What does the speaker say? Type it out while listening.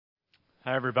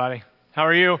Hi, everybody. How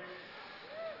are you?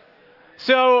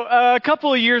 So, a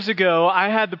couple of years ago, I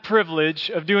had the privilege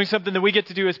of doing something that we get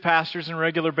to do as pastors on a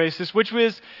regular basis, which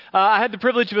was I had the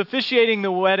privilege of officiating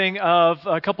the wedding of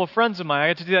a couple of friends of mine. I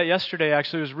got to do that yesterday,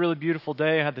 actually. It was a really beautiful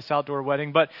day. I had this outdoor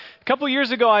wedding. But a couple of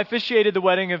years ago, I officiated the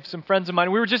wedding of some friends of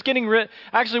mine. We were just getting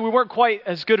actually, we weren't quite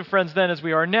as good of friends then as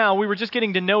we are now. We were just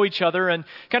getting to know each other and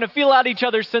kind of feel out each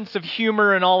other's sense of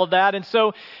humor and all of that. And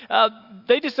so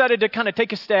they decided to kind of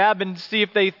take a stab and see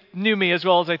if they knew me as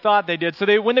well as they thought they did.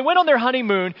 So when they went on their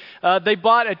honeymoon, they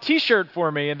bought a T-shirt for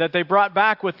me and that they brought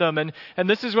back with them, and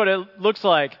this is what it looks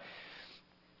like.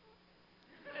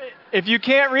 If you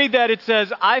can't read that, it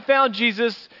says, "I found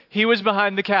Jesus, he was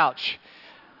behind the couch."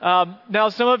 Now,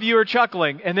 some of you are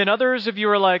chuckling, and then others of you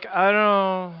are like, "I don't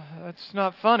know, that's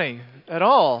not funny at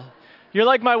all." You're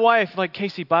like my wife, like,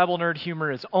 "Casey, Bible nerd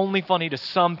humor is only funny to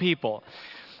some people."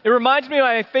 It reminds me of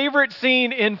my favorite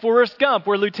scene in Forrest Gump,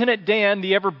 where Lieutenant Dan,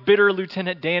 the ever bitter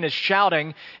Lieutenant Dan, is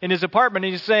shouting in his apartment,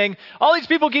 and he's saying, "All these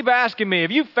people keep asking me,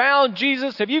 have you found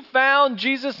Jesus? Have you found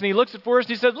Jesus?" And he looks at Forrest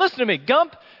and he says, "Listen to me,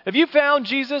 Gump, have you found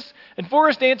Jesus?" And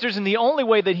Forrest answers in the only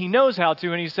way that he knows how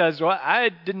to, and he says, "Well, I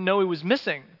didn't know he was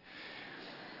missing."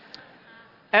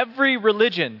 Every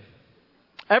religion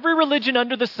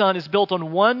under the sun is built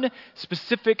on one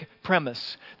specific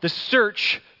premise: the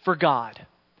search for God.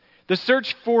 The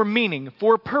search for meaning,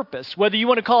 for purpose, whether you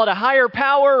want to call it a higher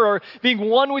power or being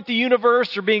one with the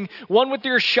universe or being one with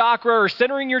your chakra or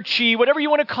centering your chi, whatever you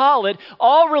want to call it,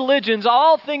 all religions,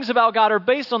 all things about God are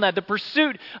based on that, the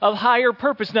pursuit of higher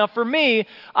purpose. Now, for me,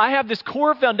 I have this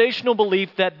core foundational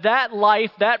belief that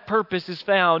life, that purpose is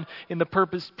found in the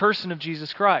person of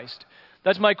Jesus Christ.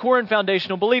 That's my core and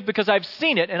foundational belief because I've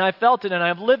seen it and I've felt it and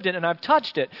I've lived it and I've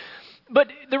touched it. But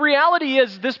the reality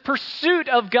is this pursuit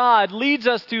of God leads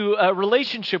us to a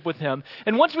relationship with Him.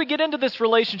 And once we get into this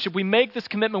relationship, we make this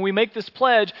commitment, we make this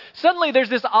pledge, suddenly there's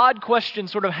this odd question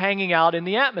sort of hanging out in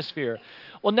the atmosphere.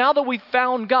 Well, now that we've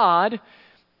found God,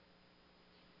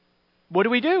 what do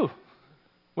we do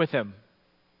with Him?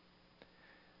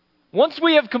 Once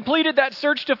we have completed that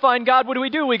search to find God, what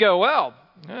do? We go, well,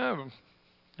 all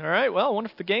right, well, I wonder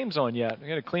if the game's on yet. I'm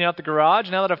going to clean out the garage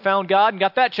now that I've found God and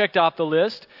got that checked off the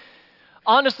list.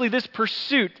 Honestly, this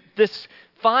pursuit, this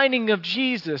finding of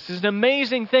Jesus is an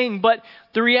amazing thing, but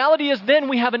the reality is then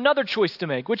we have another choice to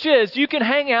make, which is you can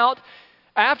hang out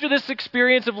after this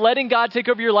experience of letting God take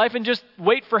over your life and just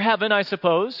wait for heaven, I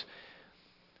suppose.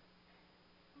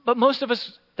 But most of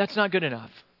us, that's not good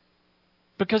enough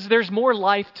because there's more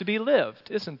life to be lived,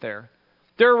 isn't there?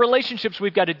 There are relationships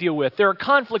we've got to deal with. There are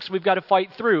conflicts we've got to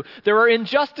fight through. There are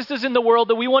injustices in the world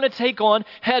that we want to take on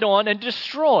head on and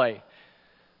destroy.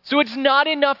 So it's not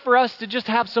enough for us to just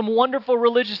have some wonderful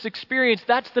religious experience.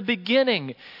 That's the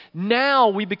beginning. Now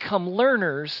we become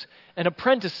learners and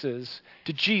apprentices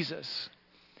to Jesus.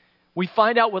 We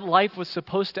find out what life was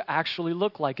supposed to actually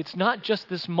look like. It's not just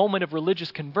this moment of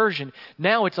religious conversion.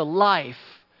 Now it's a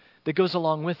life that goes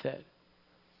along with it.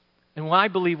 And I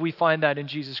believe we find that in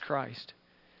Jesus Christ.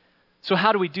 So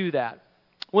how do we do that?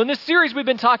 Well, in this series, we've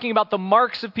been talking about the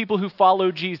marks of people who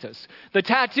follow Jesus, the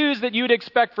tattoos that you'd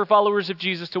expect for followers of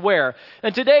Jesus to wear.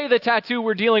 And today, the tattoo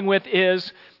we're dealing with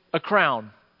is a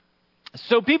crown.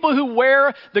 So people who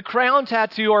wear the crown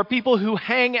tattoo are people who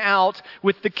hang out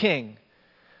with the king.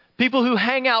 People who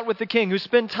hang out with the king, who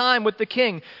spend time with the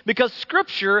king, because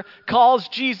Scripture calls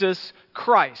Jesus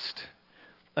Christ.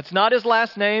 That's not his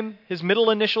last name. His middle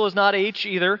initial is not H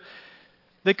either.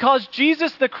 Because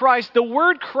Jesus the Christ, the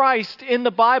word Christ in the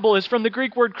Bible is from the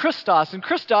Greek word Christos, and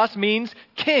Christos means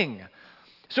king.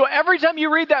 So every time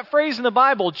you read that phrase in the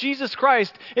Bible, Jesus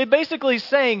Christ, it basically is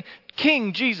saying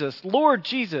King Jesus, Lord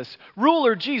Jesus,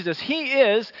 Ruler Jesus. He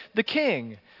is the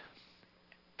king.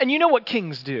 And you know what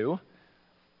kings do?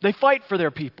 They fight for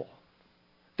their people.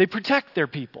 They protect their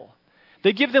people.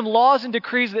 They give them laws and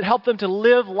decrees that help them to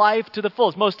live life to the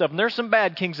fullest. Most of them. There's some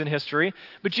bad kings in history,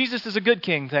 but Jesus is a good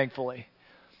king, thankfully.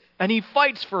 And he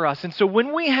fights for us. And so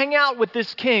when we hang out with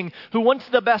this king who wants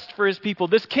the best for his people,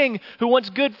 this king who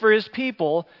wants good for his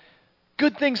people,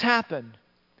 good things happen.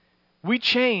 We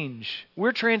change.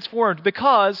 We're transformed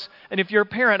because, and if you're a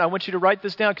parent, I want you to write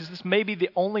this down because this may be the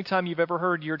only time you've ever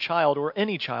heard your child or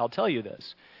any child tell you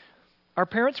this. Our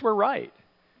parents were right.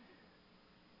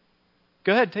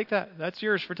 Go ahead, take that. That's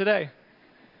yours for today.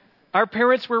 Our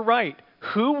parents were right.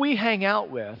 Who we hang out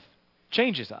with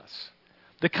changes us.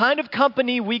 The kind of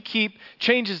company we keep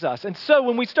changes us. And so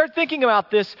when we start thinking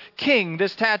about this king,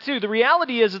 this tattoo, the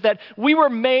reality is that we were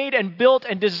made and built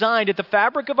and designed at the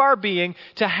fabric of our being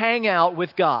to hang out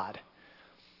with God.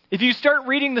 If you start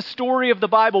reading the story of the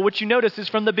Bible, what you notice is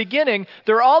from the beginning,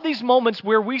 there are all these moments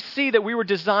where we see that we were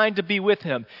designed to be with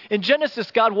him. In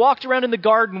Genesis, God walked around in the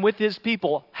garden with his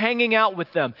people, hanging out with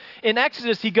them. In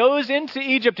Exodus, he goes into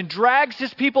Egypt and drags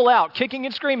his people out, kicking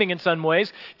and screaming in some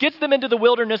ways, gets them into the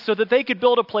wilderness so that they could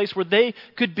build a place where they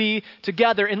could be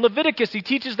together. In Leviticus, he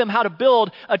teaches them how to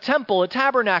build a temple, a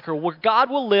tabernacle, where God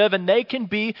will live and they can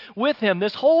be with him.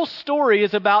 This whole story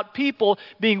is about people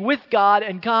being with God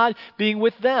and God being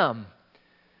with them.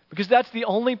 Because that's the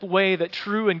only way that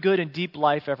true and good and deep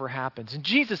life ever happens. And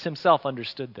Jesus himself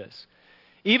understood this.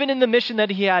 Even in the mission that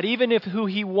he had, even if who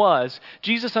he was,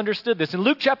 Jesus understood this. In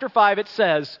Luke chapter 5, it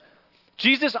says,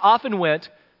 Jesus often went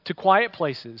to quiet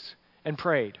places and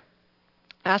prayed.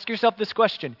 Ask yourself this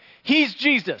question. He's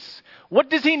Jesus. What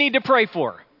does he need to pray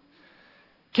for?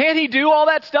 Can't he do all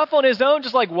that stuff on his own,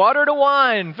 just like water to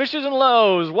wine, fishes and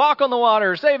loaves, walk on the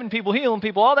water, saving people, healing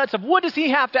people, all that stuff? What does he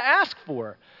have to ask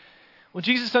for? Well,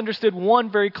 Jesus understood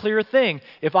one very clear thing.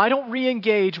 If I don't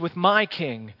re-engage with my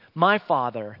King, my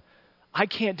Father, I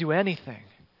can't do anything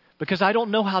because I don't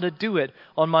know how to do it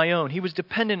on my own. He was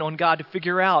dependent on God to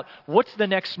figure out what's the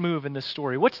next move in the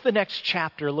story, what's the next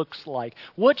chapter looks like,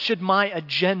 what should my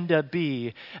agenda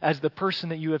be as the person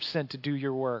that you have sent to do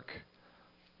your work.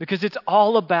 Because it's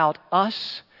all about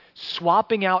us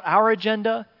swapping out our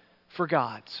agenda for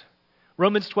God's.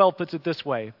 Romans 12 puts it this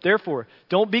way. Therefore,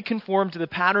 don't be conformed to the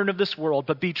pattern of this world,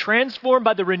 but be transformed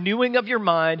by the renewing of your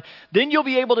mind. Then you'll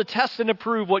be able to test and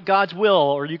approve what God's will,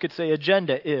 or you could say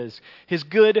agenda, is. His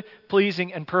good,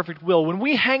 pleasing, and perfect will. When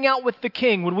we hang out with the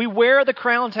King, when we wear the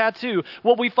crown tattoo,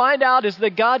 what we find out is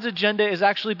that God's agenda is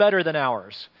actually better than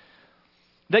ours.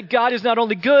 That God is not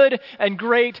only good and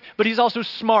great, but he's also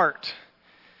smart.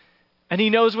 And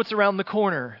he knows what's around the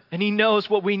corner. And he knows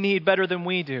what we need better than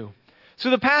we do. So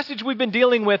the passage we've been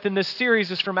dealing with in this series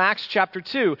is from Acts chapter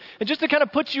 2. And just to kind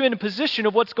of put you in a position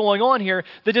of what's going on here,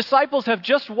 the disciples have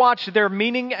just watched their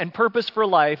meaning and purpose for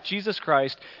life, Jesus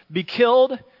Christ, be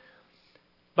killed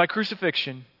by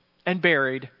crucifixion and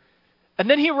buried. And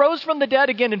then he rose from the dead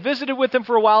again and visited with them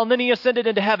for a while, and then he ascended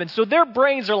into heaven. So their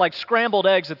brains are like scrambled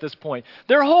eggs at this point.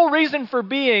 Their whole reason for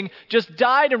being just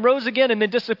died and rose again and then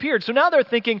disappeared. So now they're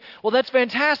thinking, well, that's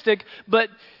fantastic, but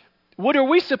what are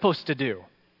we supposed to do?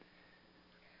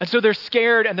 And so they're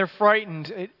scared and they're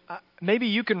frightened. Maybe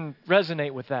you can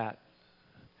resonate with that.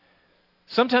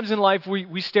 Sometimes in life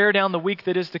we stare down the week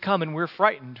that is to come and we're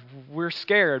frightened. We're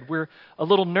scared. We're a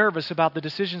little nervous about the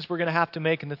decisions we're going to have to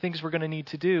make and the things we're going to need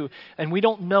to do. And we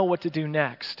don't know what to do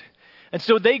next. And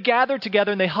so they gather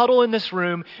together and they huddle in this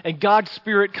room and God's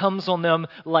Spirit comes on them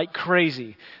like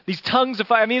crazy. These tongues of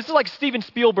fire, it's like a Steven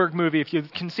Spielberg movie if you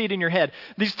can see it in your head.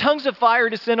 These tongues of fire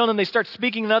descend on them. They start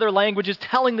speaking in other languages,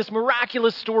 telling this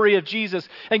miraculous story of Jesus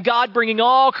and God bringing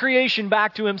all creation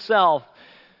back to himself.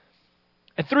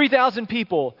 And 3,000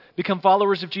 people become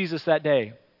followers of Jesus that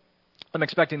day. I'm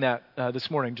expecting that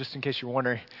this morning, just in case you're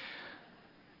wondering.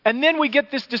 And then we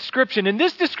get this description. And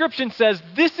this description says,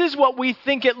 this is what we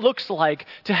think it looks like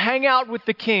to hang out with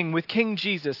the King, with King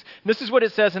Jesus. And this is what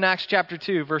it says in Acts chapter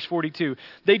 2, verse 42.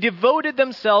 They devoted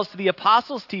themselves to the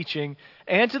apostles' teaching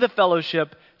and to the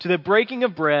fellowship, to the breaking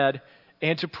of bread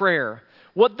and to prayer.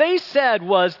 What they said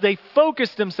was they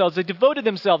focused themselves, they devoted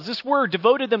themselves. This word,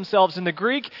 devoted themselves in the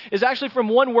Greek, is actually from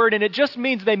one word, and it just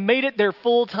means they made it their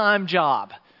full-time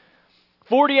job.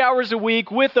 40 hours a week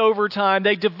with overtime,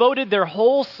 they devoted their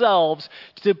whole selves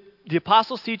to the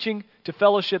apostles' teaching, to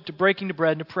fellowship, to breaking the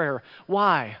bread, and to prayer.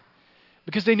 Why?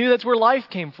 Because they knew that's where life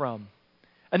came from.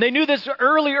 And they knew this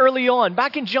early on.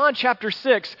 Back in John chapter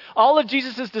 6, all of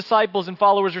Jesus' disciples and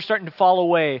followers are starting to fall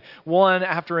away one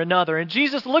after another. And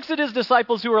Jesus looks at his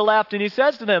disciples who are left and he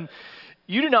says to them,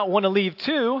 "You do not want to leave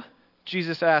too?"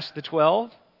 Jesus asked the 12.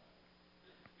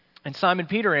 And Simon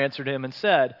Peter answered him and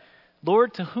said,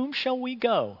 "Lord, to whom shall we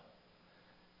go?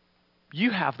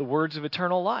 You have the words of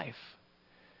eternal life."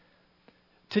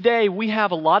 Today, we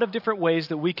have a lot of different ways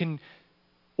that we can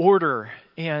order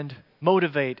and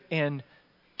motivate and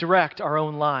direct our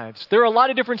own lives. There are a lot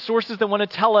of different sources that want to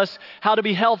tell us how to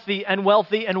be healthy and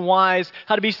wealthy and wise,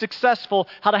 how to be successful,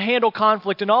 how to handle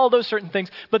conflict and all those certain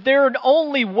things. But there are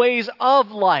only ways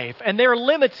of life, and they're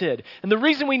limited. And the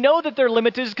reason we know that they're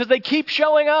limited is because they keep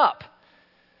showing up.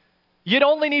 You'd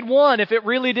only need one if it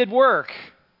really did work.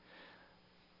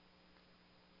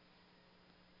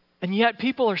 And yet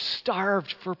people are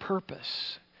starved for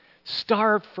purpose,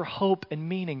 starved for hope and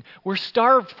meaning. We're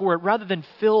starved for it rather than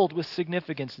filled with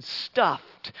significance and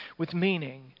stuffed with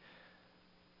meaning.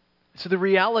 So the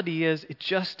reality is it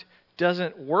just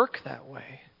doesn't work that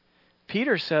way.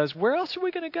 Peter says, where else are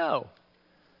we going to go?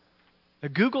 A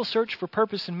Google search for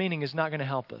purpose and meaning is not going to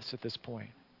help us at this point.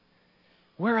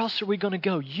 Where else are we going to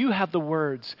go? You have the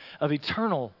words of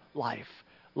eternal life,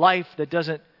 life that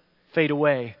doesn't fade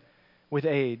away with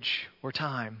age or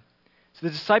time. So the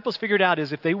disciples figured out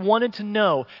is if they wanted to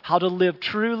know how to live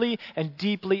truly and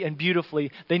deeply and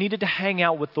beautifully, they needed to hang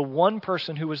out with the one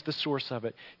person who was the source of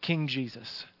it, King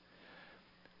Jesus.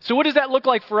 So what does that look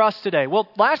like for us today? Well,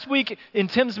 last week in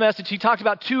Tim's message, he talked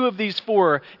about 2 of these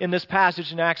 4 in this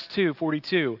passage in Acts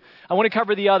 2:42. I want to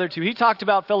cover the other 2. He talked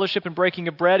about fellowship and breaking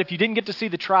of bread. If you didn't get to see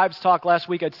the tribes talk last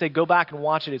week, I'd say go back and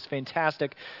watch it. It's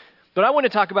fantastic. But I want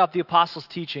to talk about the apostles'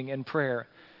 teaching and prayer.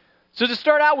 So to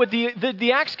start out with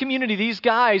the Acts community, these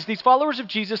guys, these followers of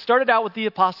Jesus started out with the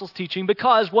apostles' teaching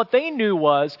because what they knew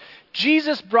was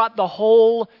Jesus brought the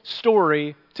whole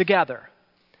story together.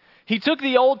 He took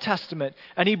the Old Testament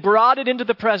and he brought it into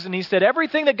the present. He said,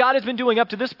 everything that God has been doing up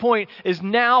to this point is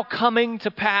now coming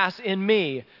to pass in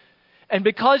me. And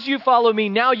because you follow me,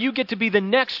 now you get to be the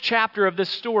next chapter of this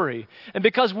story. And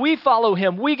because we follow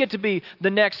him, we get to be the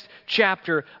next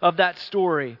chapter of that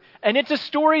story. And it's a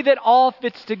story that all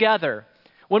fits together.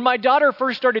 When my daughter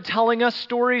first started telling us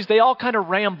stories, they all kind of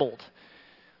rambled.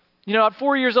 You know, at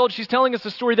 4 years old, she's telling us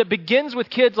a story that begins with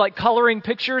kids like coloring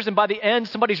pictures, and by the end,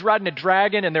 somebody's riding a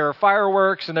dragon, and there are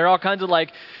fireworks, and there are all kinds of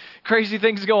like crazy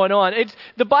things going on.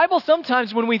 The Bible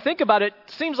sometimes, when we think about it,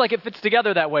 seems like it fits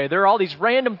together that way. There are all these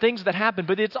random things that happen,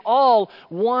 but it's all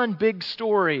one big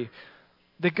story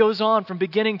that goes on from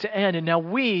beginning to end, and now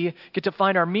we get to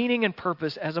find our meaning and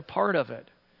purpose as a part of it.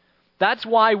 That's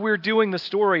why we're doing the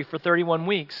story for 31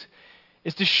 weeks.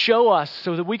 Is to show us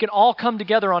so that we can all come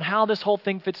together on how this whole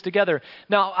thing fits together.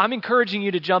 Now, I'm encouraging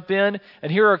you to jump in,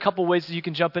 and here are a couple ways that you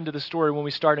can jump into the story when we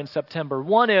start in September.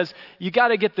 One is, you got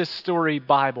to get this story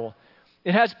Bible.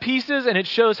 It has pieces, and it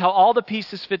shows how all the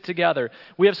pieces fit together.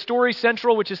 We have Story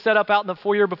Central, which is set up out in the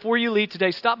foyer. Before you leave today,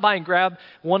 stop by and grab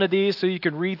one of these so you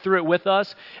can read through it with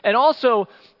us. And also,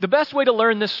 the best way to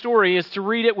learn this story is to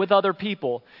read it with other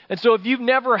people. And so if you've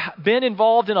never been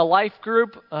involved in a life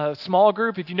group, a small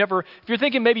group, if you're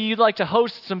thinking maybe you'd like to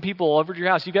host some people over at your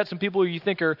house, you've got some people who you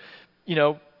think are,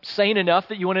 sane enough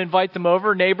that you want to invite them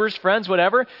over, neighbors, friends,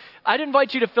 whatever, I'd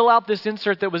invite you to fill out this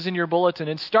insert that was in your bulletin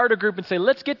and start a group and say,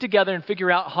 let's get together and figure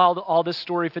out how all this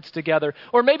story fits together.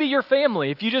 Or maybe your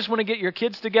family. If you just want to get your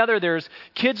kids together, there's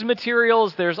kids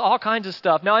materials, there's all kinds of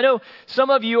stuff. Now, I know some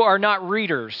of you are not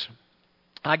readers.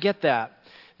 I get that.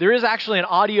 There is actually an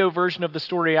audio version of the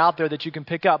story out there that you can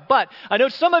pick up. But I know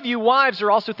some of you wives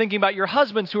are also thinking about your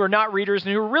husbands who are not readers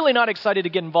and who are really not excited to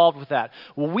get involved with that.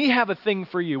 Well, we have a thing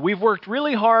for you. We've worked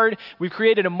really hard. We've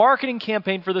created a marketing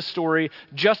campaign for the story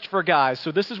just for guys.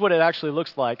 So this is what it actually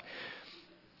looks like.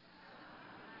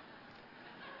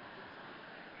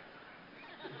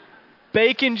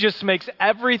 Bacon just makes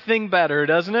everything better,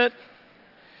 doesn't it?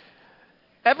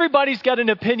 Everybody's got an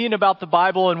opinion about the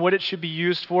Bible and what it should be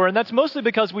used for, and that's mostly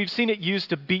because we've seen it used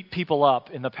to beat people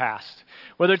up in the past.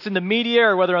 Whether it's in the media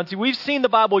or whether on TV, we've seen the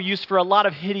Bible used for a lot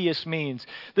of hideous means.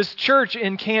 This church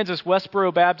in Kansas,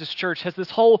 Westboro Baptist Church, has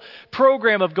this whole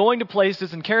program of going to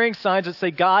places and carrying signs that say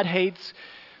God hates.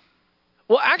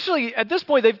 Well, actually, at this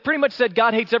point, they've pretty much said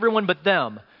God hates everyone but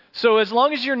them. So as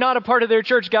long as you're not a part of their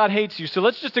church, God hates you. So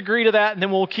let's just agree to that, and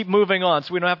then we'll keep moving on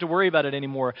so we don't have to worry about it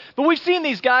anymore. But we've seen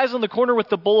these guys on the corner with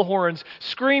the bullhorns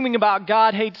screaming about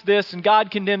God hates this, and God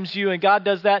condemns you, and God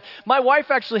does that. My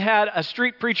wife actually had a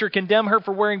street preacher condemn her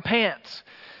for wearing pants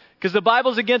because the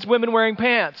Bible's against women wearing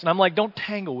pants. And I'm like, don't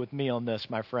tangle with me on this,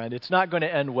 my friend. It's not going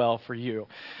to end well for you.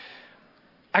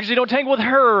 Actually, don't tangle with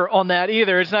her on that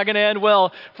either. It's not going to end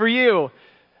well for you.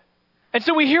 And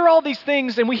so we hear all these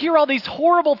things, and we hear all these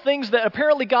horrible things that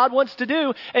apparently God wants to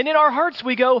do, and in our hearts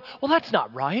we go, well, that's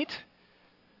not right.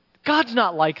 God's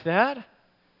not like that.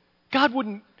 God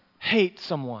wouldn't hate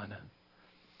someone.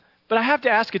 But I have to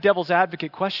ask a devil's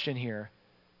advocate question here.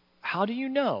 How do you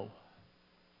know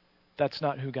that's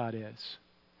not who God is?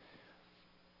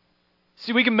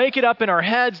 See, we can make it up in our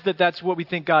heads that that's what we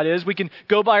think God is. We can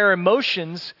go by our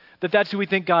emotions that that's who we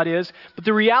think God is. But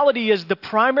the reality is the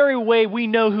primary way we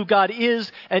know who God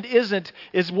is and isn't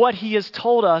is what He has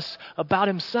told us about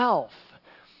Himself.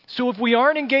 So if we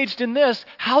aren't engaged in this,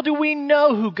 how do we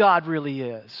know who God really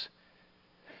is?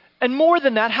 And more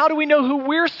than that, how do we know who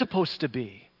we're supposed to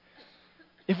be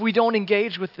if we don't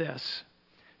engage with this?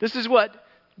 This is what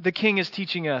the king is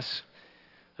teaching us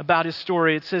about his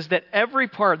story. It says that every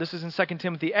part, this is in 2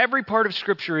 Timothy, every part of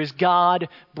Scripture is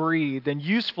God-breathed and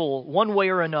useful one way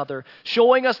or another,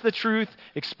 showing us the truth,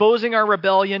 exposing our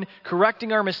rebellion,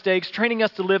 correcting our mistakes, training us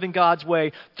to live in God's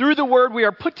way. Through the Word, we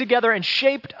are put together and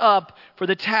shaped up for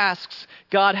the tasks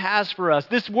God has for us.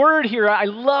 This word here, I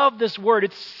love this word.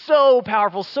 It's so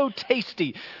powerful, so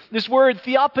tasty. this word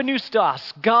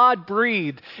theopneustos, God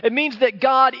breathed. It means that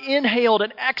God inhaled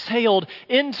and exhaled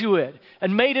into it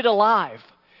and made it alive.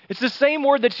 It's the same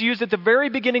word that's used at the very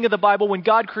beginning of the Bible when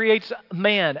God creates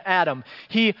man, Adam.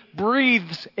 He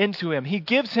breathes into him. He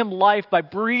gives him life by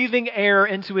breathing air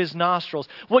into his nostrils.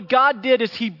 What God did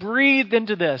is he breathed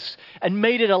into this and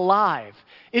made it alive.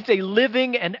 It's a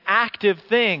living and active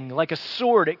thing, like a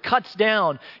sword. It cuts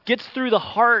down, gets through the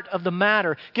heart of the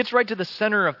matter, gets right to the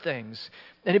center of things.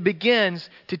 And it begins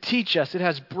to teach us. It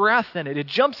has breath in it. It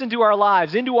jumps into our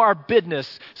lives, into our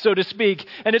business, so to speak,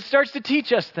 and it starts to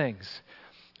teach us things.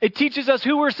 It teaches us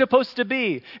who we're supposed to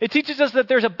be. It teaches us that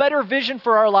there's a better vision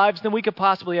for our lives than we could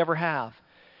possibly ever have.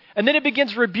 And then it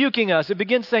begins rebuking us. It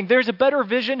begins saying, there's a better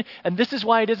vision, and this is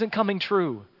why it isn't coming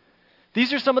true.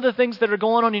 These are some of the things that are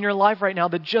going on in your life right now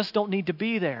that just don't need to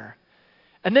be there.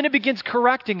 And then it begins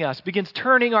correcting us, begins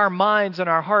turning our minds and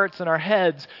our hearts and our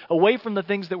heads away from the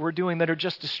things that we're doing that are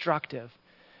just destructive.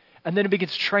 And then it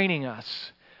begins training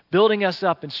us, building us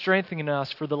up and strengthening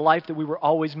us for the life that we were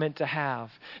always meant to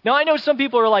have. Now, I know some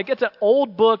people are like, it's an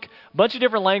old book, a bunch of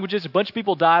different languages, a bunch of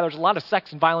people die, there's a lot of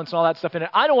sex and violence and all that stuff in it.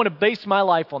 I don't want to base my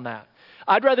life on that.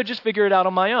 I'd rather just figure it out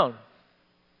on my own.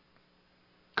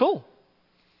 Cool.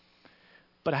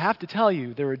 But I have to tell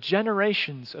you, there are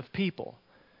generations of people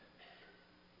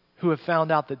who have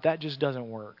found out that that just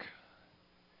doesn't work.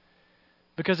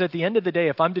 Because at the end of the day,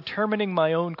 if I'm determining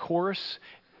my own course,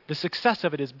 the success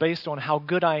of it is based on how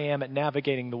good I am at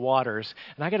navigating the waters.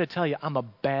 And I got to tell you, I'm a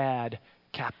bad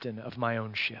captain of my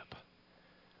own ship.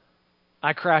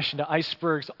 I crash into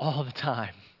icebergs all the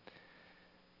time.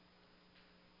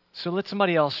 So let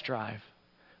somebody else drive.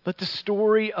 Let the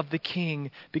story of the King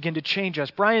begin to change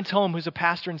us. Brian Tome, who's a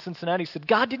pastor in Cincinnati, said,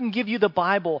 God didn't give you the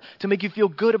Bible to make you feel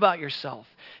good about yourself.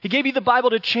 He gave you the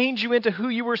Bible to change you into who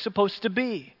you were supposed to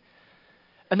be.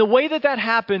 And the way that that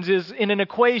happens is in an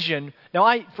equation.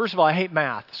 Now, first of all, I hate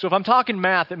math. So if I'm talking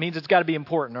math, it means it's got to be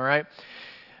important, all right?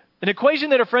 An equation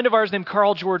that a friend of ours named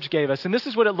Carl George gave us, and this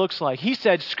is what it looks like. He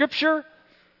said, Scripture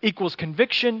equals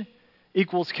conviction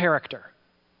equals character.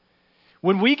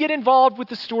 When we get involved with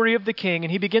the story of the King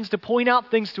and he begins to point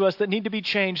out things to us that need to be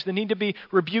changed, that need to be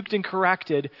rebuked and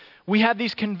corrected, we have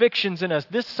these convictions in us.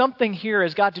 This something here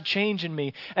has got to change in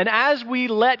me. And as we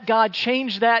let God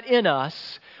change that in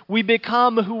us, we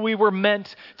become who we were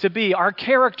meant to be. Our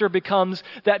character becomes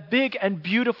that big and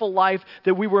beautiful life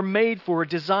that we were made for,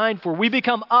 designed for. We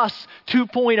become us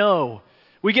 2.0.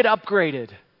 We get upgraded.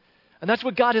 And that's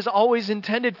what God has always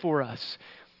intended for us.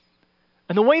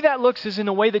 And the way that looks is in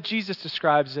the way that Jesus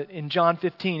describes it in John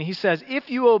 15. He says, if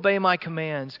you obey my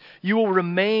commands, you will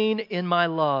remain in my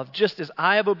love, just as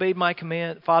I have obeyed my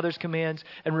Father's commands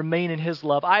and remain in his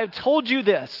love. I have told you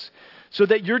this so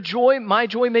that your joy, my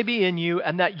joy may be in you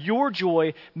and that your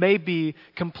joy may be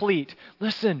complete.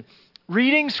 Listen,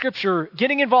 reading Scripture,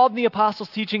 getting involved in the apostles'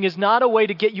 teaching is not a way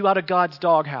to get you out of God's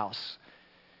doghouse.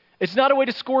 It's not a way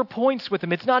to score points with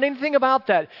him. It's not anything about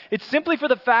that. It's simply for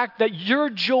the fact that your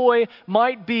joy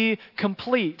might be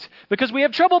complete. Because we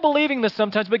have trouble believing this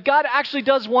sometimes, but God actually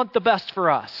does want the best for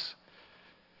us.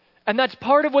 And that's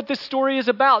part of what this story is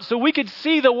about. So we could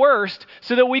see the worst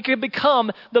so that we could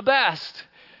become the best.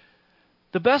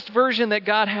 The best version that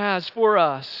God has for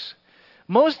us.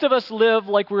 Most of us live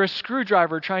like we're a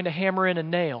screwdriver trying to hammer in a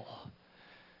nail.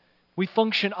 We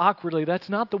function awkwardly. That's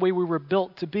not the way we were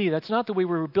built to be. That's not the way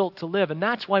we were built to live. And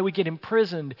that's why we get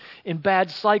imprisoned in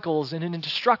bad cycles and in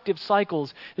destructive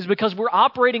cycles, is because we're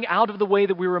operating out of the way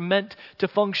that we were meant to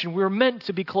function. We were meant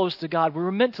to be close to God. We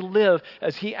were meant to live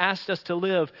as he asked us to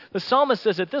live. The psalmist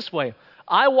says it this way,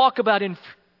 I walk about in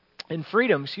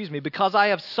freedom, because I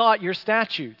have sought your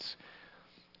statutes.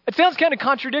 It sounds kind of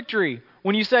contradictory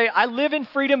when you say, I live in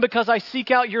freedom because I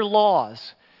seek out your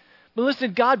laws. But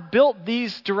listen, God built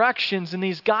these directions and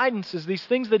these guidances, these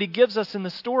things that he gives us in the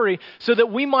story so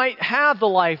that we might have the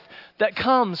life that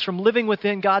comes from living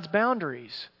within God's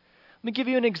boundaries. Let me give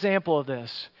you an example of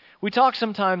this. We talk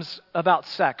sometimes about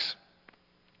sex.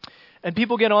 And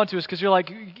people get onto us because you're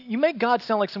like, you make God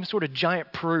sound like some sort of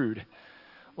giant prude.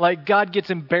 Like God gets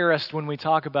embarrassed when we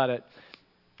talk about it.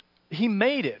 He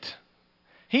made it.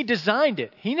 He designed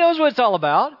it. He knows what it's all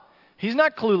about. He's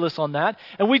not clueless on that.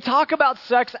 And we talk about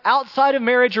sex outside of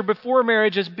marriage or before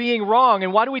marriage as being wrong.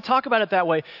 And why do we talk about it that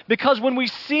way? Because when we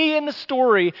see in the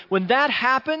story, when that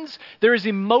happens, there is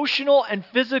emotional and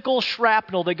physical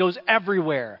shrapnel that goes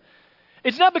everywhere.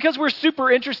 It's not because we're super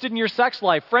interested in your sex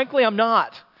life. Frankly, I'm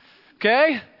not.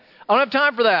 Okay? I don't have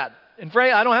time for that. And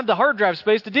frankly, I don't have the hard drive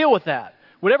space to deal with that.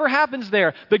 Whatever happens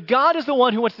there. But God is the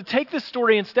one who wants to take this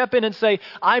story and step in and say,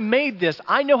 I made this.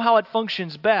 I know how it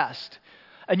functions best.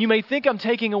 And you may think I'm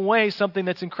taking away something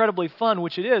that's incredibly fun,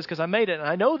 which it is because I made it and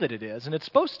I know that it is and it's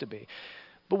supposed to be.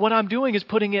 But what I'm doing is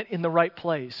putting it in the right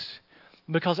place.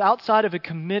 Because outside of a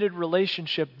committed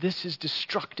relationship, this is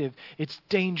destructive. It's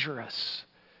dangerous.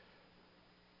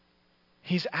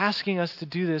 He's asking us to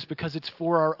do this because it's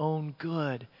for our own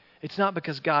good. It's not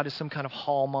because God is some kind of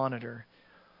hall monitor.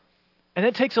 And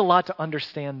it takes a lot to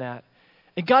understand that.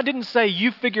 And God didn't say,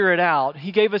 you figure it out.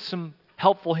 He gave us some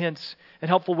helpful hints and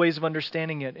helpful ways of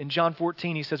understanding it. In John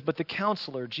 14, he says, but the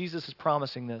counselor, Jesus is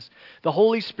promising this, the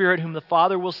Holy Spirit whom the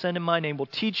Father will send in my name will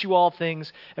teach you all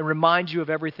things and remind you of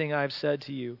everything I have said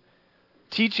to you.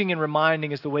 Teaching and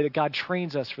reminding is the way that God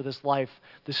trains us for this life,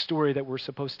 this story that we're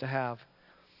supposed to have.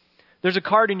 There's a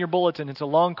card in your bulletin. It's a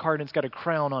long card and it's got a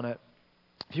crown on it.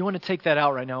 If you want to take that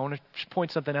out right now, I want to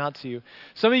point something out to you.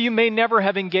 Some of you may never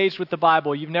have engaged with the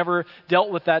Bible. You've never dealt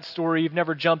with that story. You've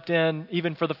never jumped in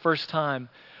even for the first time.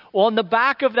 Well, on the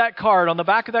back of that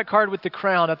card with the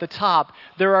crown at the top,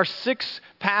 there are 6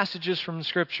 passages from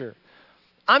Scripture.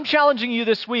 I'm challenging you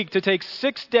this week to take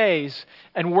 6 days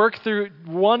and work through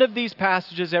one of these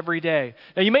passages every day.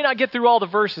 Now, you may not get through all the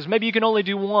verses. Maybe you can only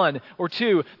do 1 or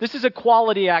 2. This is a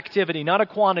quality activity, not a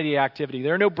quantity activity.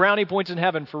 There are no brownie points in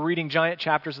heaven for reading giant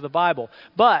chapters of the Bible.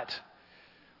 But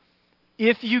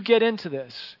if you get into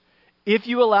this, if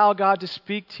you allow God to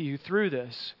speak to you through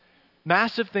this,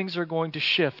 massive things are going to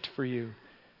shift for you.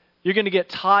 You're going to get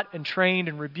taught and trained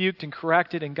and rebuked and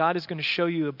corrected, and God is going to show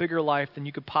you a bigger life than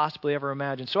you could possibly ever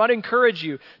imagine. So I'd encourage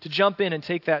you to jump in and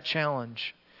take that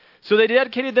challenge. So they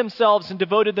dedicated themselves and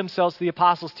devoted themselves to the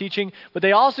apostles' teaching, but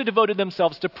they also devoted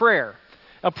themselves to prayer.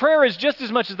 Now, prayer is just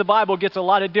as much as the Bible gets a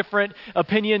lot of different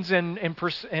opinions and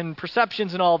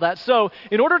perceptions and all of that. So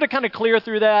in order to kind of clear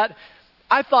through that,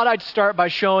 I thought I'd start by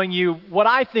showing you what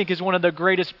I think is one of the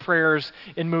greatest prayers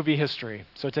in movie history.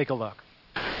 So take a look.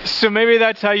 So maybe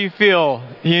that's how you feel.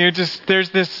 There's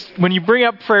this, when you bring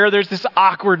up prayer, there's this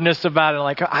awkwardness about it.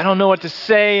 Like, I don't know what to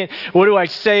say. What do I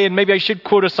say? And maybe I should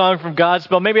quote a song from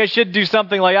Godspell. Maybe I should do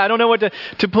something like, I don't know what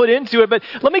to put into it. But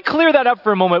let me clear that up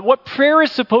for a moment. What prayer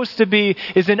is supposed to be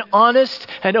is an honest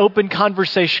and open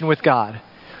conversation with God.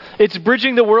 It's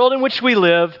bridging the world in which we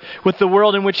live with the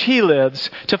world in which He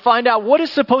lives to find out what is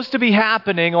supposed to be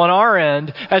happening on our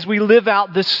end as we live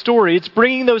out this story. It's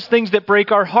bringing those things that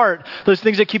break our heart, those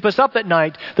things that keep us up at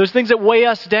night, those things that weigh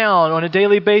us down on a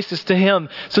daily basis to Him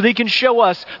so that He can show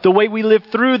us the way we live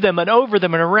through them and over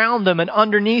them and around them and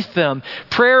underneath them.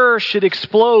 Prayer should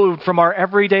explode from our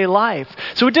everyday life.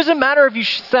 So it doesn't matter if you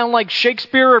sound like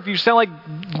Shakespeare or if you sound like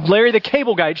Larry the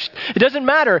Cable Guy. It doesn't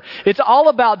matter. It's all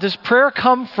about, does prayer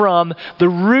come from the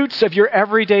roots of your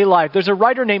everyday life? There's a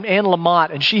writer named Anne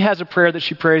Lamott, and she has a prayer that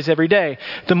she prays every day.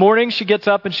 The morning she gets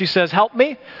up and she says, help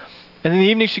me. And in the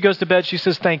evening she goes to bed, she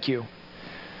says, thank you.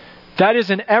 That is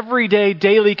an everyday,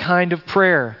 daily kind of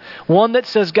prayer. One that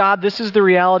says, God, this is the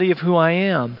reality of who I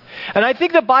am. And I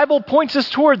think the Bible points us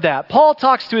toward that. Paul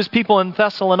talks to his people in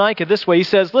Thessalonica this way. He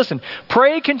says, listen,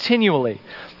 pray continually.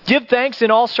 Give thanks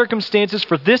in all circumstances,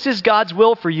 for this is God's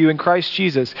will for you in Christ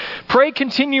Jesus. Pray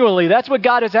continually. That's what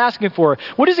God is asking for.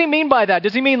 What does He mean by that?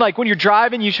 Does He mean like when you're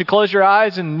driving, you should close your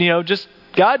eyes and, just,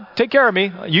 God, take care of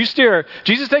me. You steer.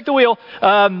 Jesus, take the wheel.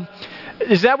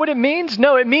 Is that what it means?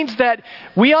 No, it means that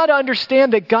we ought to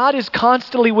understand that God is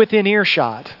constantly within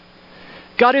earshot.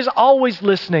 God is always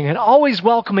listening and always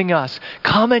welcoming us.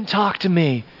 Come and talk to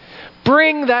me.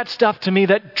 Bring that stuff to me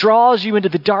that draws you into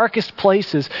the darkest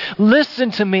places.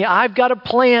 Listen to me. I've got a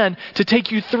plan to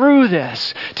take you through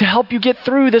this, to help you get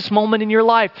through this moment in your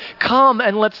life. Come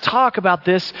and let's talk about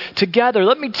this together.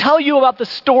 Let me tell you about the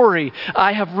story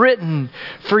I have written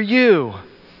for you.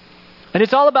 And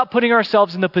it's all about putting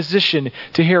ourselves in the position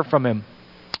to hear from Him.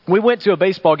 We went to a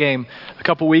baseball game a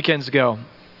couple weekends ago.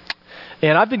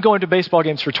 And I've been going to baseball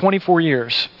games for 24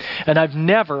 years. And I've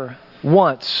never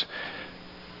once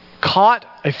caught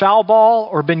a foul ball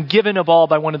or been given a ball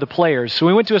by one of the players. So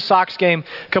we went to a Sox game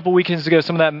a couple weekends ago.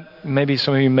 Maybe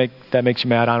some of you that makes you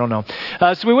mad. I don't know.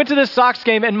 So we went to this Sox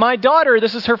game, and my daughter,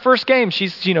 this is her first game.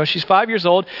 She's 5 years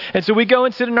old. And so we go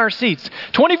and sit in our seats.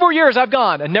 24 years I've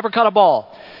gone and never caught a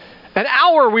ball. An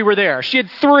hour we were there. She had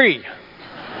 3.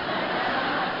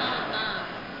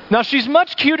 Now she's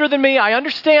much cuter than me. I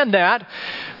understand that.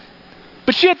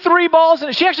 But she had 3 balls in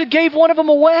it. She actually gave one of them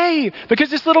away because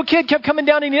this little kid kept coming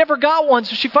down and he never got one.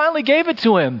 So she finally gave it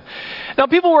to him. Now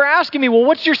people were asking me, well,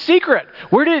 what's your secret?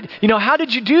 How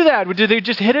did you do that? Did they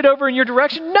just hit it over in your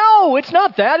direction? No, it's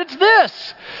not that. It's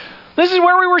this. This is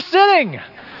where we were sitting.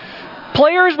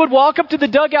 Players would walk up to the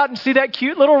dugout and see that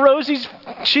cute little Rosie's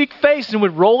cheek face and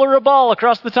would roll her a ball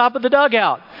across the top of the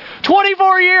dugout.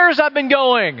 24 years I've been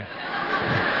going.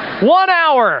 1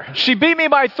 hour. She beat me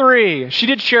by 3. She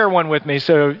did share one with me,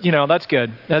 so, that's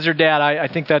good. As her dad, I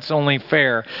think that's only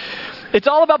fair. It's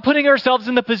all about putting ourselves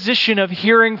in the position of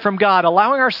hearing from God,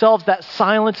 allowing ourselves that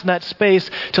silence and that space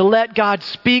to let God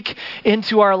speak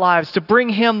into our lives, to bring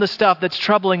Him the stuff that's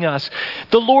troubling us.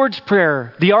 The Lord's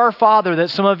Prayer, the Our Father that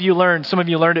some of you learned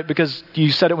it because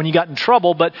you said it when you got in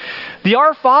trouble, but the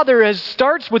Our Father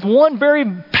starts with one very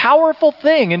powerful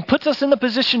thing and puts us in the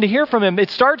position to hear from Him.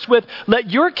 It starts with, let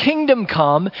your kingdom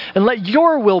come and let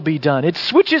your will be done. It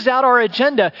switches out our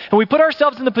agenda and we put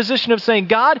ourselves in the position of saying,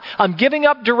 God, I'm giving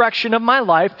up direction of my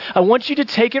life. I want you to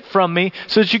take it from me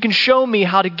so that you can show me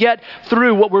how to get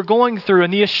through what we're going through.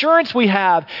 And the assurance we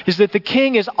have is that the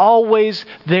King is always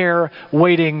there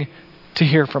waiting to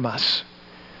hear from us.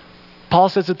 Paul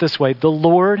says it this way, the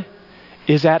Lord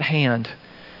is at hand.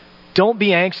 Don't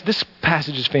be anxious. This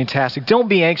passage is fantastic. Don't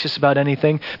be anxious about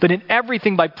anything, but in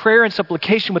everything by prayer and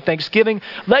supplication with thanksgiving,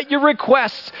 let your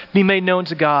requests be made known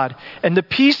to God. And the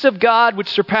peace of God, which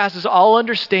surpasses all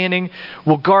understanding,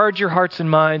 will guard your hearts and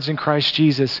minds in Christ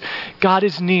Jesus. God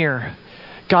is near.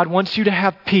 God wants you to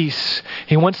have peace.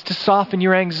 He wants to soften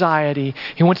your anxiety.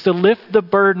 He wants to lift the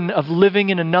burden of living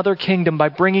in another kingdom by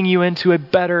bringing you into a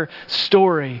better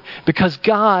story, because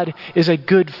God is a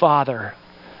good Father.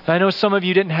 I know some of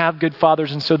you didn't have good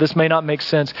fathers, and so this may not make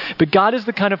sense. But God is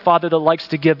the kind of Father that likes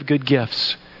to give good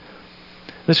gifts.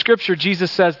 In the Scripture, Jesus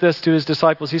says this to His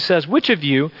disciples. He says, which of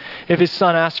you, if his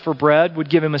son asked for bread, would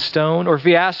give him a stone? Or if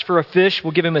he asked for a fish,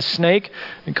 will give him a snake?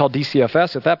 We call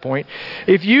DCFS at that point.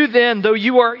 If you then, though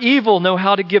you are evil, know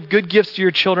how to give good gifts to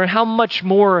your children, how much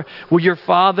more will your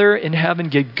Father in heaven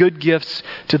give good gifts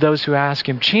to those who ask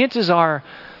Him? Chances are,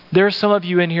 there are some of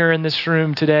you in here in this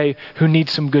room today who need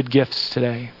some good gifts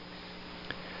today.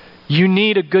 You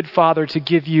need a good Father to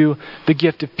give you the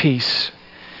gift of peace,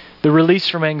 the release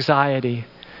from anxiety,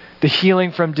 the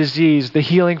healing from disease, the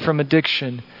healing from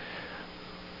addiction,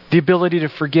 the ability to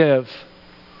forgive,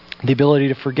 the ability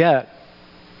to forget,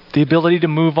 the ability to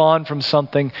move on from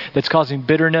something that's causing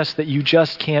bitterness that you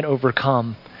just can't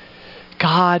overcome.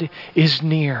 God is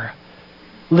near,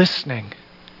 listening.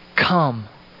 Come.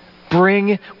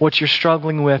 Bring what you're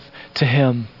struggling with to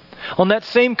Him. On that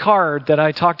same card that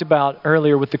I talked about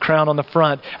earlier with the crown on the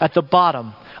front, at the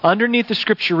bottom, underneath the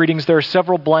scripture readings, there are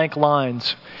several blank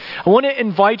lines. I want to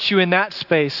invite you in that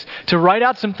space to write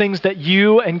out some things that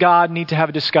you and God need to have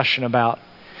a discussion about.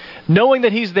 Knowing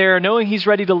that He's there, knowing He's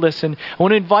ready to listen, I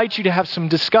want to invite you to have some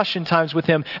discussion times with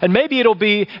Him. And maybe it'll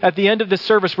be at the end of the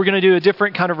service. We're going to do a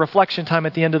different kind of reflection time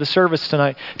at the end of the service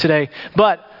today.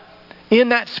 But in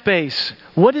that space,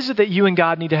 what is it that you and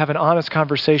God need to have an honest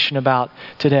conversation about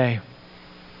today?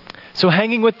 So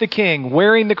hanging with the King,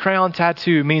 wearing the crown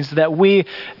tattoo means that we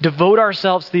devote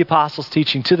ourselves to the apostles'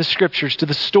 teaching, to the scriptures, to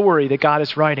the story that God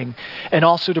is writing, and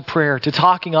also to prayer, to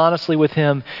talking honestly with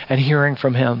Him and hearing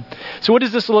from Him. So what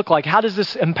does this look like? How does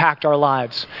this impact our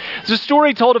lives? There's a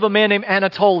story told of a man named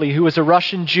Anatoly, who was a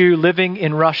Russian Jew living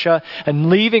in Russia and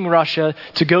leaving Russia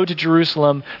to go to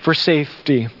Jerusalem for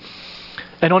safety.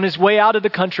 And on his way out of the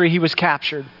country, he was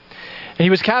captured. And he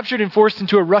was captured and forced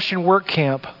into a Russian work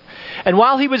camp. And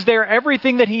while he was there,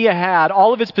 everything that he had,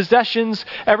 all of his possessions,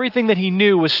 everything that he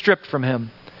knew was stripped from him.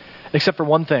 Except for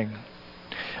one thing.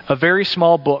 A very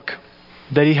small book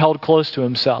that he held close to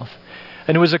himself.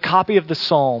 And it was a copy of the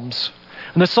Psalms.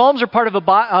 And the Psalms are part of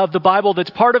the Bible that's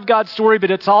part of God's story,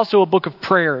 but it's also a book of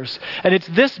prayers. And it's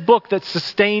this book that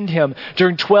sustained him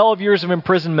during 12 years of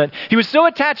imprisonment. He was so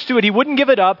attached to it, he wouldn't give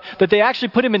it up, that they actually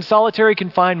put him in solitary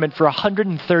confinement for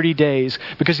 130 days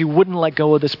because he wouldn't let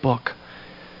go of this book.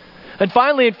 And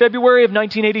finally, in February of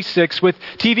 1986, with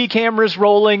TV cameras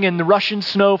rolling and the Russian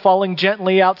snow falling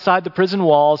gently outside the prison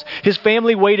walls, his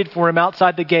family waited for him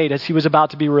outside the gate as he was about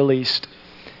to be released.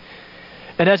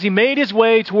 And as he made his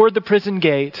way toward the prison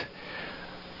gate,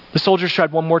 the soldiers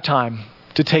tried one more time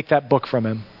to take that book from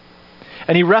him.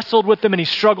 And he wrestled with them and he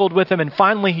struggled with them, and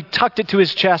finally he tucked it to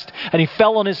his chest and he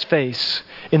fell on his face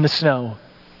in the snow.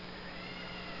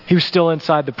 He was still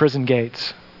inside the prison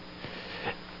gates.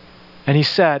 And he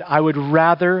said, I would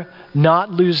rather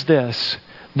not lose this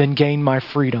than gain my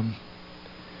freedom.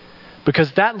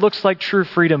 Because that looks like true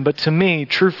freedom, but to me,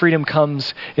 true freedom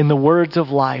comes in the words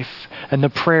of life and the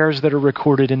prayers that are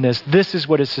recorded in this. This is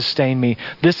what has sustained me.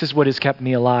 This is what has kept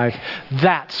me alive.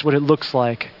 That's what it looks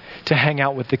like to hang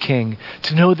out with the King.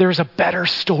 To know there's a better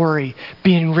story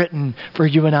being written for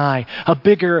you and I. A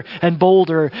bigger and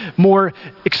bolder, more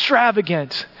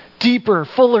extravagant, deeper,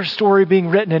 fuller story being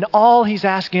written. And all He's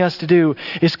asking us to do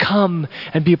is come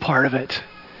and be a part of it.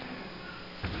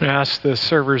 I'm going to ask the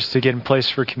servers to get in place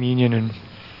for communion. And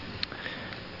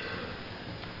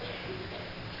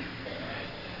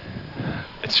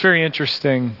It's very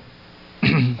interesting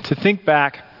to think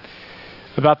back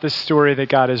about this story that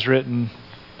God has written.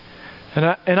 And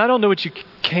I don't know what you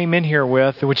came in here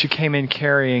with or what you came in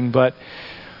carrying, but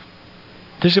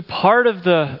there's a part of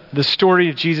the story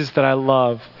of Jesus that I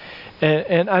love.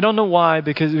 And I don't know why,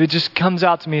 because it just comes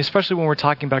out to me, especially when we're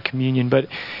talking about communion. But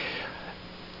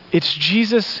it's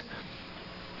Jesus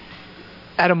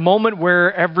at a moment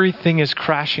where everything is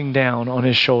crashing down on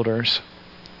his shoulders.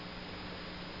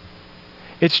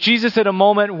 It's Jesus at a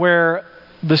moment where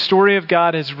the story of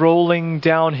God is rolling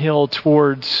downhill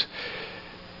towards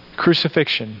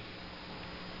crucifixion.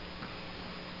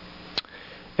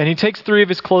 And he takes 3 of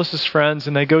his closest friends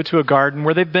and they go to a garden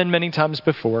where they've been many times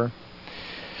before.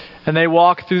 And they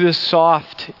walk through this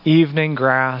soft evening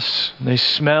grass. They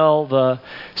smell the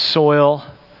soil.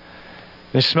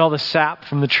 They smell the sap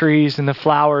from the trees and the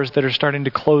flowers that are starting to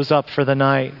close up for the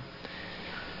night.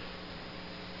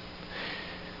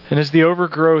 And as the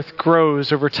overgrowth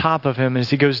grows over top of him, as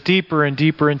he goes deeper and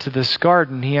deeper into this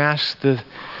garden, he asks the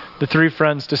 3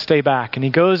 friends to stay back. And he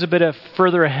goes a bit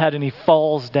further ahead and he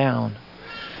falls down.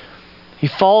 He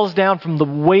falls down from the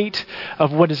weight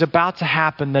of what is about to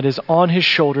happen that is on his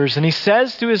shoulders. And he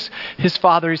says to his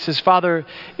father, he says, "Father,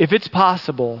 if it's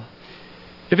possible,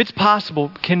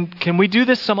 can we do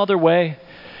this some other way?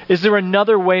 Is there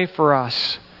another way for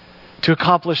us to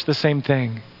accomplish the same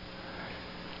thing?"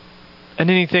 And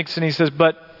then he thinks and he says,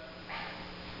 "But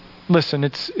listen,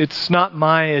 it's not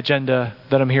my agenda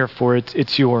that I'm here for.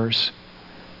 It's yours."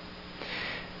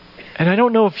 And I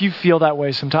don't know if you feel that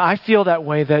way sometimes. I feel that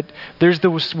way, that there's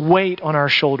this weight on our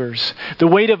shoulders. The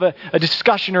weight of a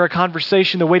discussion or a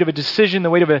conversation, the weight of a decision,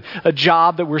 the weight of a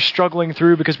job that we're struggling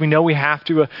through because we know we have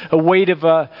to, a weight of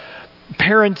a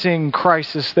parenting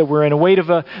crisis that we're in, a weight of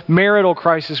a marital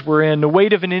crisis we're in, the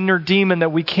weight of an inner demon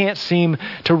that we can't seem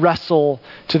to wrestle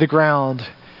to the ground.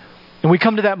 And we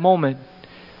come to that moment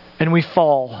and we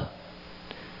fall.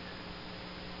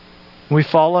 We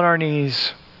fall on our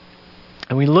knees.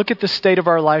 And we look at the state of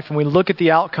our life and we look at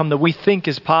the outcome that we think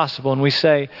is possible and we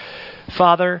say,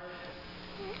 "Father,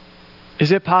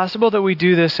 is it possible that we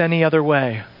do this any other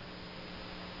way?"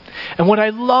 And what I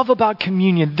love about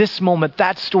communion, this moment,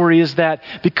 that story, is that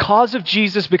because of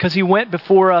Jesus, because he went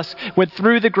before us, went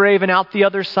through the grave and out the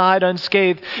other side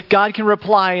unscathed, God can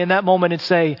reply in that moment and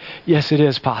say, "Yes, it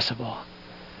is possible.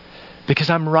 Because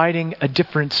I'm writing a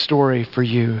different story for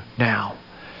you now.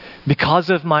 Because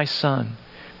of my Son.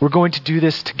 We're going to do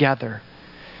this together.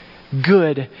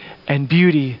 Good and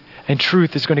beauty and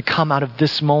truth is going to come out of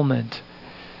this moment.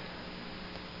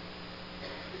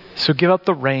 So give up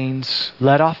the reins,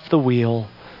 let off the wheel.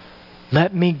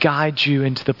 Let me guide you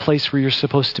into the place where you're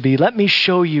supposed to be. Let me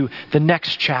show you the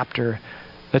next chapter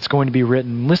that's going to be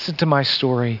written. Listen to my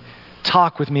story.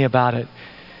 Talk with me about it.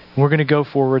 We're going to go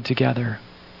forward together."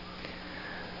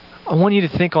 I want you to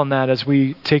think on that as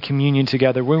we take communion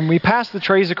together. When we pass the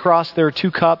trays across, there are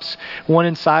 2 cups, one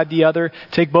inside the other.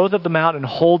 Take both of them out and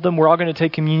hold them. We're all going to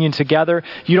take communion together.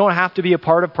 You don't have to be a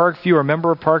part of Parkview or a member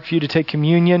of Parkview to take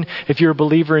communion. If you're a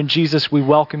believer in Jesus, we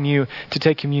welcome you to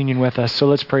take communion with us. So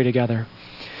let's pray together.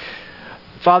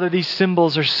 Father, these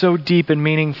symbols are so deep and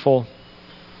meaningful.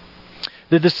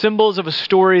 They're the symbols of a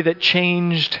story that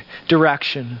changed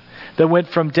direction, that went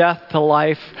from death to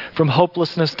life, from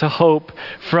hopelessness to hope,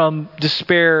 from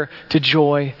despair to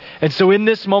joy. And so in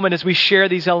this moment, as we share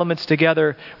these elements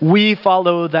together, we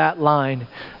follow that line.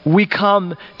 We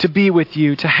come to be with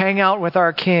you, to hang out with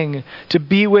our King, to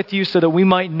be with you so that we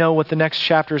might know what the next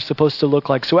chapter is supposed to look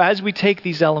like. So as we take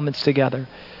these elements together,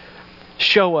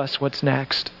 show us what's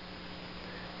next.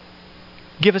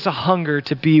 Give us a hunger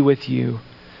to be with you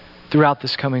throughout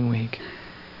this coming week.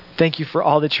 Thank you for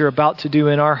all that you're about to do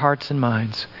in our hearts and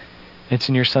minds. It's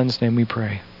in your Son's name we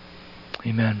pray.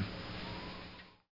 Amen.